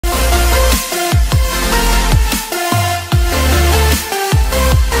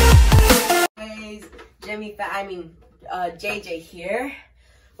JJ here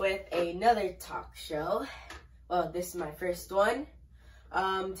with another talk show. Well, this is my first one.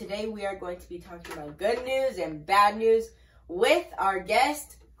 Today we are going to be talking about good news and bad news with our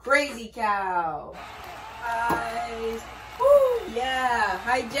guest, Crazy Cow. Guys, woo, yeah.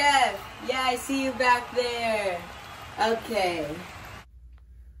 Hi, Jeff. Yeah, I see you back there. Okay.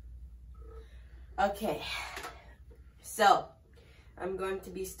 So, I'm going to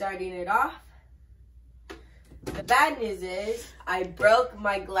be starting it off. The bad news is I broke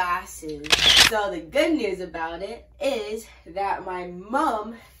my glasses. So the good news about it is that my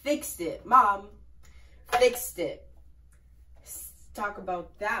mom fixed it. Mom fixed it. Let's talk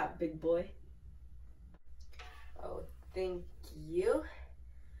about that, big boy. Oh, thank you.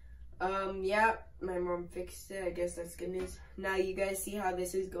 Yeah, my mom fixed it. I guess that's good news. Now you guys see how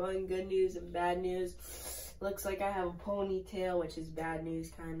this is going. Good news and bad news. Looks like I have a ponytail, which is bad news,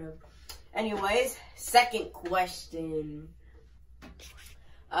 kind of. Anyways, second question.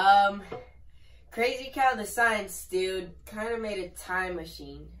 Crazy Cow, the science dude, kind of made a time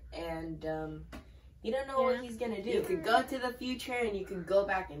machine. And, you don't know what he's going to do. You could go to the future and you could go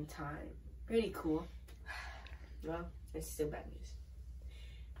back in time. Pretty cool. Well, it's still bad news.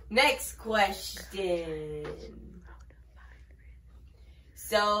 Next question.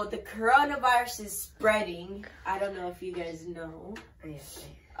 So, the coronavirus is spreading. I don't know if you guys know.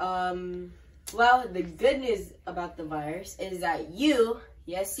 Well, the good news about the virus is that you,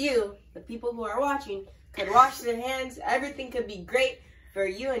 yes you, the people who are watching, could wash their hands. Everything could be great for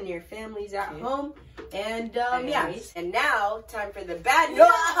you and your families at home. And, yeah. And now, time for the bad news.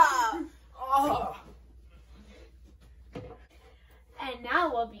 Oh. And now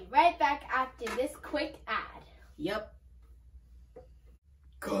we'll be right back after this quick ad. Yep.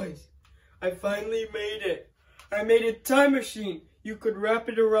 Guys, I finally made it. I made a time machine. You could wrap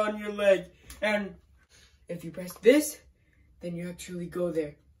it around your leg, and if you press this, then you actually go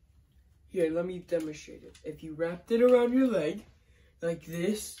there. Here, let me demonstrate it. If you wrapped it around your leg, like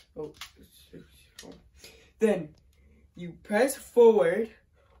this, then you press forward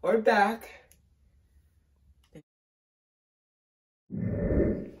or back.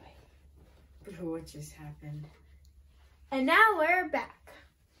 What just happened? And now we're back.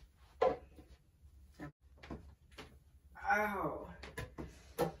 Ow.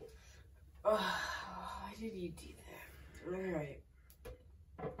 Oh, why did you do that? Alright.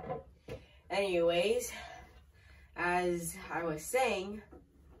 Anyways, as I was saying,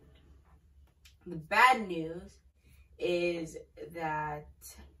 the bad news is that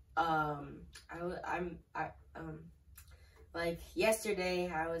like yesterday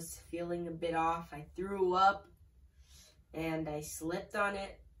I was feeling a bit off. I threw up and I slipped on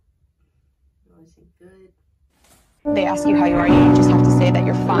it. It wasn't good. They ask you how you are, you just have to say that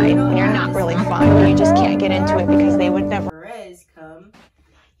you're fine when you're not really fine. You just can't get into it because they would never. Perez come.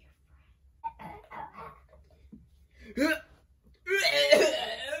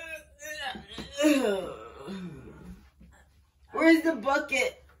 Where's the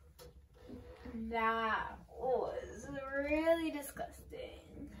bucket? That was really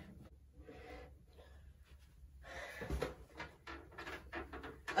disgusting.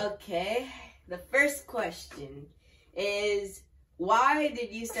 Okay, the first question is, why did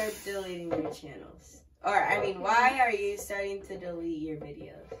you start deleting your channels? Or, why are you starting to delete your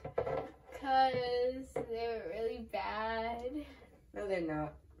videos? Because they were really bad. No, they're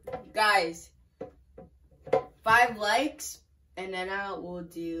not. Guys, 5 likes, and Nana will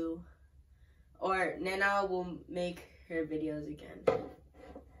Nana will make her videos again.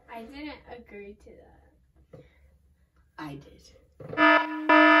 I didn't agree to that. I did.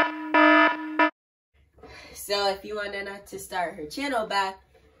 So if you want Nana to start her channel back,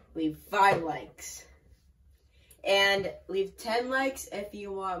 leave 5 likes. And leave 10 likes if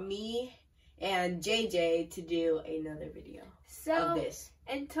you want me and JJ to do another video of this.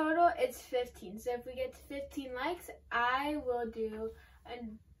 In total, it's 15. So if we get to 15 likes, I'll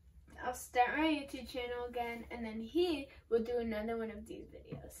start my YouTube channel again, and then he will do another one of these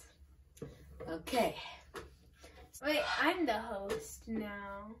videos. Okay. Wait, I'm the host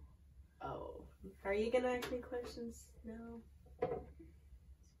now. Oh. Are you gonna ask me questions now?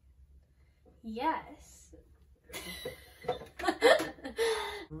 Yes.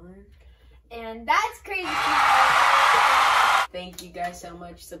 And that's Crazy Cow. Thank you guys so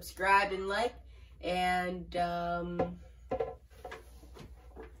much. Subscribe and like. And,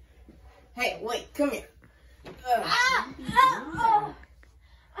 hey, wait, come here.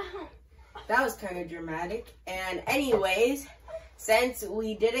 That was kind of dramatic. And anyways, since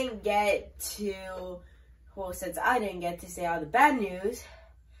we didn't get to, well, since I didn't get to say all the bad news,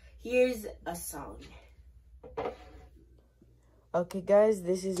 here's a song. Okay, guys,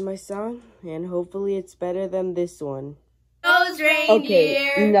 this is my song, and hopefully it's better than this one. Those reindeer.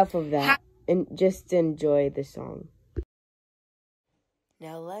 Okay, enough of that. And just enjoy the song.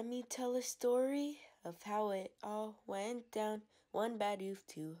 Now let me tell a story of how it all went down. One bad oof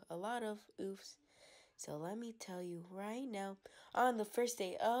to a lot of oofs. So let me tell you right now. On the first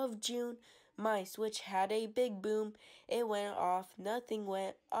day of June, my Switch had a big boom. It went off, nothing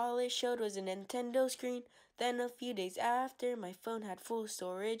went. All it showed was a Nintendo screen. Then a few days after, my phone had full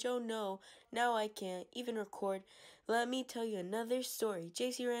storage. Oh no, now I can't even record. Let me tell you another story.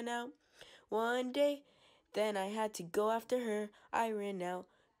 JC ran out one day, then I had to go after her. I ran out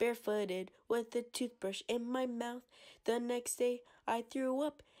barefooted with a toothbrush in my mouth. The next day, I threw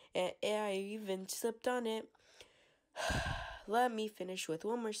up and I even slipped on it. Let me finish with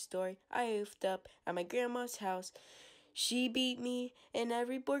one more story. I oofed up at my grandma's house. She beat me in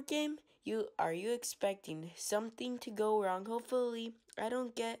every board game. Are you expecting something to go wrong? Hopefully, I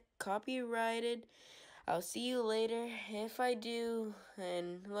don't get copyrighted. I'll see you later if I do,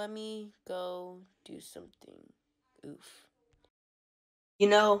 and let me go do something. Oof. You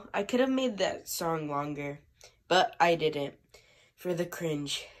know, I could have made that song longer, but I didn't. For the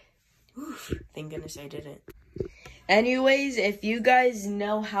cringe. Oof, thank goodness I didn't. Anyways, if you guys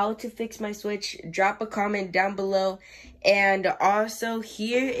know how to fix my Switch, drop a comment down below. And also,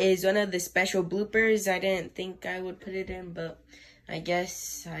 here is one of the special bloopers. I didn't think I would put it in, but I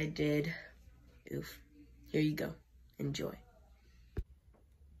guess I did. Oof. Here you go. Enjoy.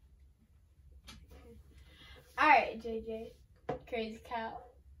 Alright, JJ. Crazy cow.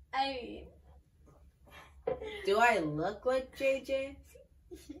 I mean. Do I look like JJ?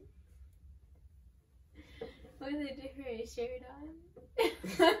 With a different shirt on.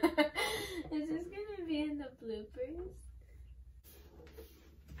 Is this gonna be in the bloopers?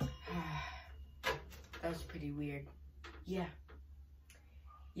 That was pretty weird. Yeah.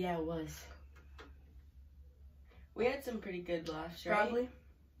 Yeah, it was. We had some pretty good laughs, right? Probably.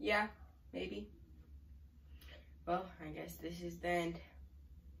 Yeah, maybe. Well, I guess this is the end.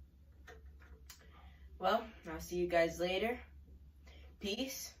 Well, I'll see you guys later.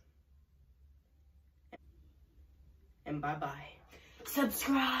 Peace. And bye-bye.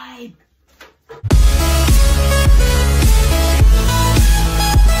 Subscribe!